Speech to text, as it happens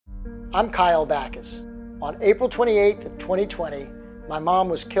I'm Kyle Bachus. On April 28th of 2020, my mom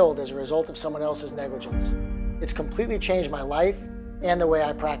was killed as a result of someone else's negligence. It's completely changed my life and the way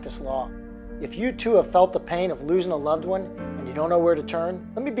I practice law. If you too have felt the pain of losing a loved one and you don't know where to turn,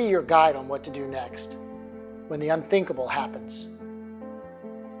 let me be your guide on what to do next when the unthinkable happens.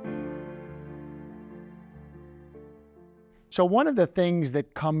 So one of the things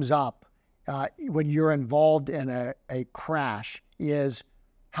that comes up when you're involved in a crash is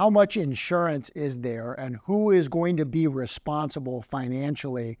how much insurance is there and who is going to be responsible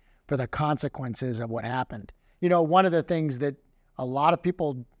financially for the consequences of what happened. You know, one of the things that a lot of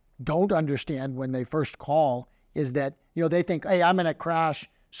people don't understand when they first call is that, you know, they think, hey, I'm in a crash,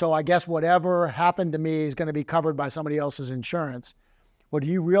 so I guess whatever happened to me is going to be covered by somebody else's insurance. Well, do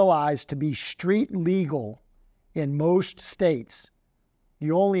you realize to be street legal in most states,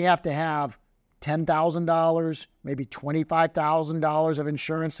 you only have to have $10,000, maybe $25,000 of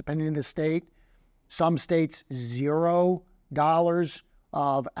insurance, depending on the state. Some states, $0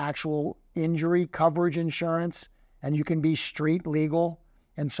 of actual injury coverage insurance, and you can be street legal.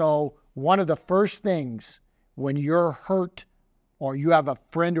 And so one of the first things when you're hurt or you have a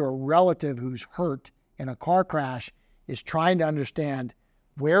friend or a relative who's hurt in a car crash is trying to understand,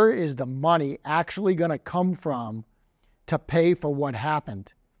 where is the money actually going to come from to pay for what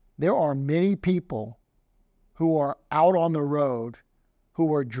happened? There are many people who are out on the road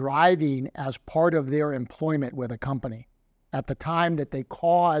who are driving as part of their employment with a company at the time that they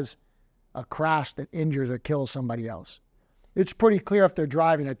cause a crash that injures or kills somebody else. It's pretty clear if they're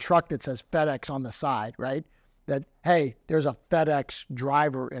driving a truck that says FedEx on the side, right? That, hey, there's a FedEx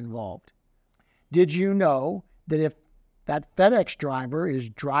driver involved. Did you know that if that FedEx driver is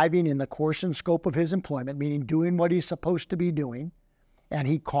driving in the course and scope of his employment, meaning doing what he's supposed to be doing, and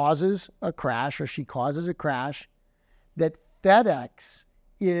he causes a crash or she causes a crash, that FedEx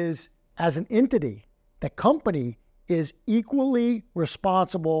is, as an entity, the company is equally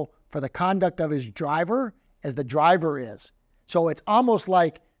responsible for the conduct of his driver as the driver is. So it's almost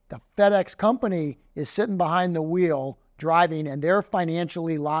like the FedEx company is sitting behind the wheel driving, and they're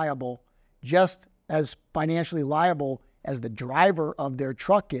financially liable, just as financially liable as the driver of their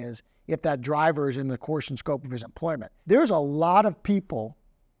truck is if that driver is in the course and scope of his employment. There's a lot of people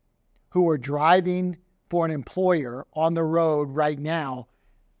who are driving for an employer on the road right now.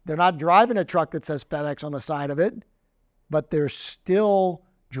 They're not driving a truck that says FedEx on the side of it, but they're still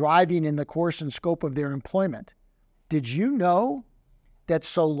driving in the course and scope of their employment. Did you know that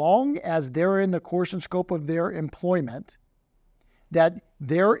so long as they're in the course and scope of their employment, that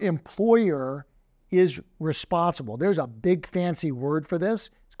their employer is responsible? There's a big fancy word for this.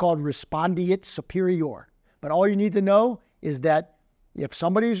 It's called respondeat superior. But all you need to know is that if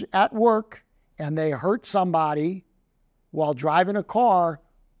somebody's at work and they hurt somebody while driving a car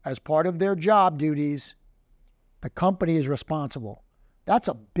as part of their job duties, the company is responsible. That's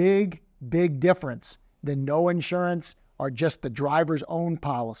a big, big difference than no insurance or just the driver's own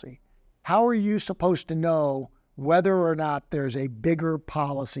policy. How are you supposed to know whether or not there's a bigger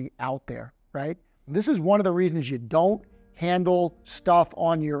policy out there, right? This is one of the reasons you don't handle stuff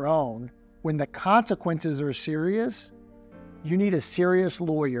on your own. When the consequences are serious, you need a serious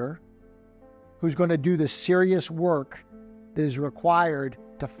lawyer who's going to do the serious work that is required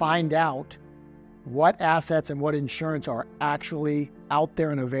to find out what assets and what insurance are actually out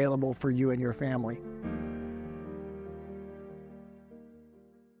there and available for you and your family.